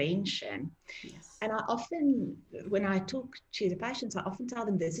intervention. Yes. And I often, when I talk to the patients, I often tell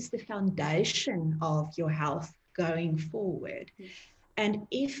them this is the foundation of your health going forward. Yes. And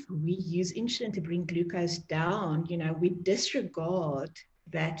if we use insulin to bring glucose down, we disregard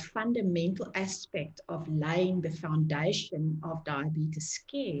that fundamental aspect of laying the foundation of diabetes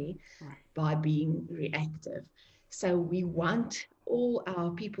care by being reactive. So we want all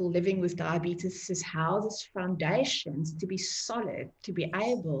our people living with diabetes' houses foundations to be solid, to be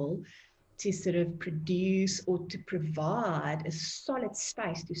able to sort of produce or to provide a solid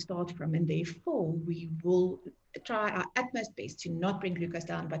space to start from. And therefore, we will try our utmost best to not bring glucose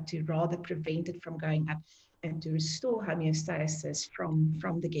down, but to rather prevent it from going up and to restore homeostasis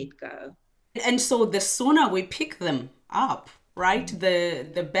from the get-go. And so the sooner we pick them up, right,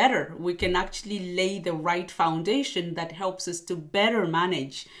 the better we can actually lay the right foundation that helps us to better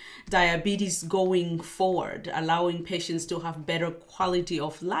manage diabetes going forward, allowing patients to have better quality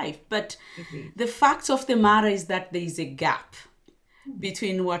of life. But the fact of the matter is that there is a gap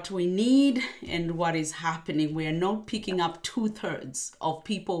between what we need and what is happening. We are not picking up 2/3 of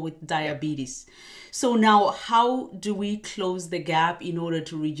people with diabetes. So now, how do we close the gap in order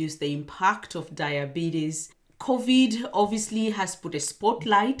to reduce the impact of diabetes? COVID obviously has put a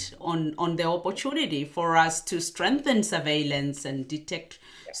spotlight on the opportunity for us to strengthen surveillance and detect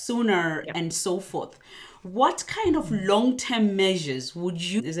sooner and so forth. What kind of long-term measures would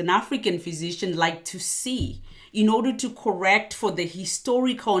you, as an African physician, like to see in order to correct for the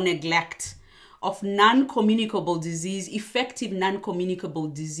historical neglect of non-communicable disease, effective non-communicable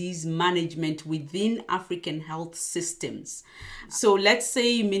disease management within African health systems. So let's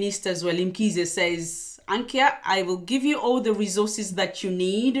say Minister Zweli Mkhize says, Ankia, I will give you all the resources that you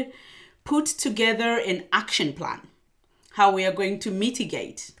need. Put together an action plan, how we are going to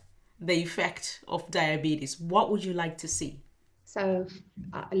mitigate the effect of diabetes. What would you like to see? So,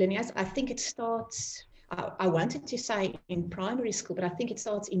 Linus, I think it starts, I wanted to say in primary school, but I think it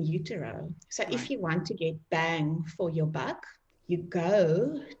starts in utero. So if you want to get bang for your buck, you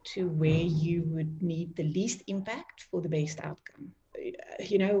go to where you would need the least impact for the best outcome.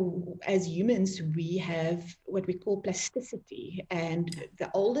 You know, as humans, we have what we call plasticity. And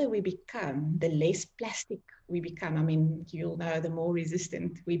the older we become, the less plastic we become. I mean, you'll know, the more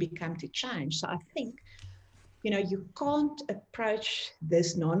resistant we become to change. So I think, you know, you can't approach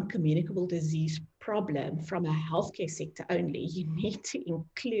this non-communicable disease problem from a healthcare sector only. You need to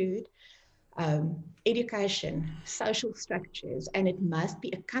include education, social structures, and it must be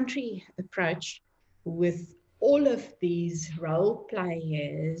a country approach with all of these role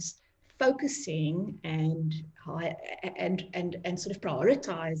players focusing and sort of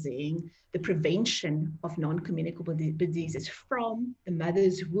prioritizing the prevention of non-communicable diseases from the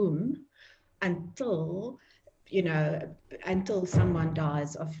mother's womb until, you know, until someone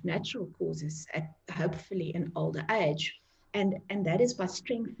dies of natural causes at hopefully an older age. And that is by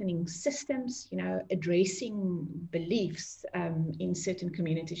strengthening systems, you know, addressing beliefs in certain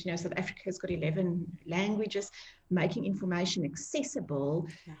communities. You know, South Africa has got 11 languages, making information accessible,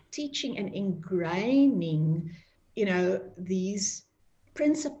 teaching and ingraining, you know, these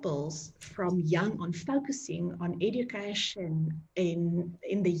principles from young on, focusing on education in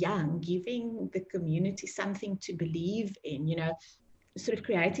the young, giving the community something to believe in, you know, sort of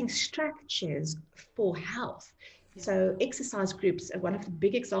creating structures for health. So exercise groups, one of the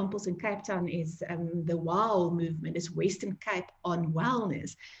big examples in Cape Town is the WOW movement, is Western Cape on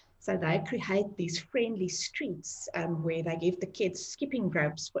Wellness. So they create these friendly streets where they give the kids skipping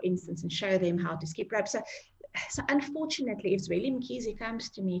ropes, for instance, and show them how to skip ropes. So unfortunately, if Zweli Mkhize comes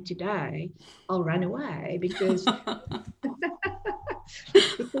to me today, I'll run away because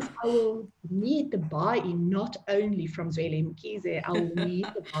because I will need the buy-in not only from Zweli Mkhize, I will need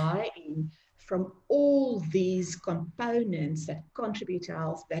the buy-in from all these components that contribute to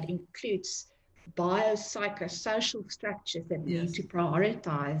health, that includes biopsychosocial structures that need to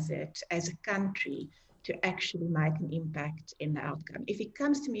prioritize it as a country to actually make an impact in the outcome. If it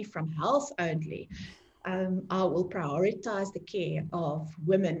comes to me from health only, I will prioritize the care of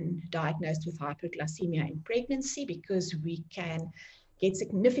women diagnosed with hyperglycemia in pregnancy, because we can get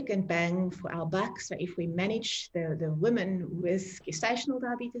significant bang for our buck. So if we manage the women with gestational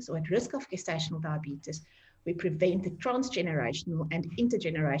diabetes or at risk of gestational diabetes, we prevent the transgenerational and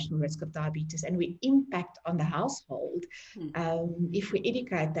intergenerational risk of diabetes, and we impact on the household if we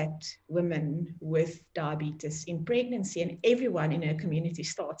educate that women with diabetes in pregnancy and everyone in her community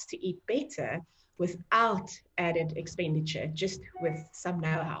starts to eat better without added expenditure, just with some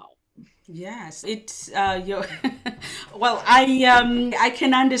know-how. Yes, it's your. Well, I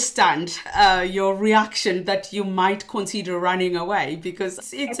can understand your reaction that you might consider running away,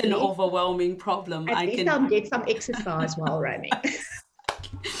 because it's an overwhelming problem. At least I'll get some exercise while running.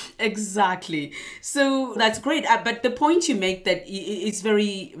 Exactly. So that's great. But the point you make that is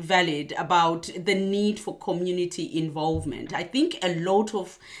very valid about the need for community involvement. I think a lot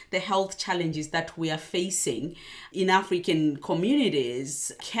of the health challenges that we are facing in African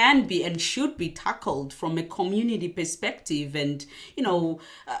communities can be and should be tackled from a community perspective, and, you know,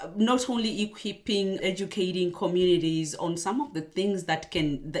 not only equipping, educating communities on some of the things that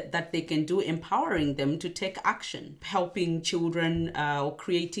they can do, empowering them to take action, helping children or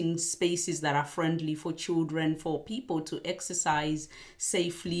creating spaces that are friendly for children, for people to exercise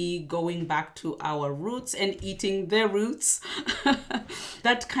safely, going back to our roots and eating their roots,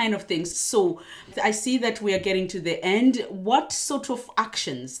 that kind of thing. So I see that we are getting to the end. What sort of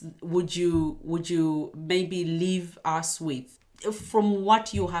actions would you maybe leave us with? From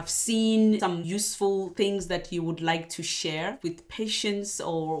what you have seen, some useful things that you would like to share with patients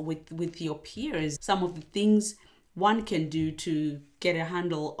or with your peers, some of the things one can do to get a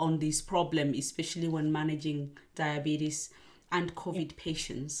handle on this problem, especially when managing diabetes and COVID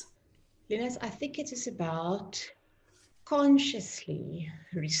patients? Linus, I think it is about consciously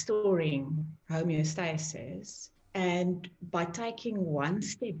restoring homeostasis, and by taking one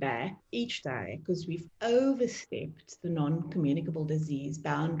step back each day, because we've overstepped the non-communicable disease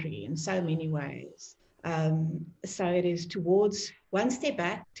boundary in so many ways. So it is towards one step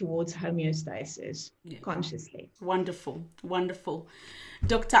back towards homeostasis consciously. Wonderful, wonderful.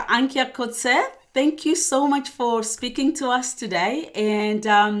 Dr. Ankia Kotse, thank you so much for speaking to us today. And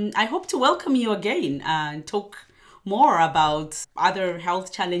I hope to welcome you again and talk more about other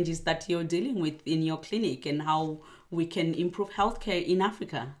health challenges that you're dealing with in your clinic and how we can improve healthcare in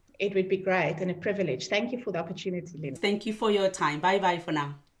Africa. It would be great and a privilege. Thank you for the opportunity, Lynn. Thank you for your time. Bye-bye for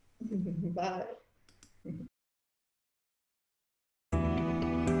now. Bye.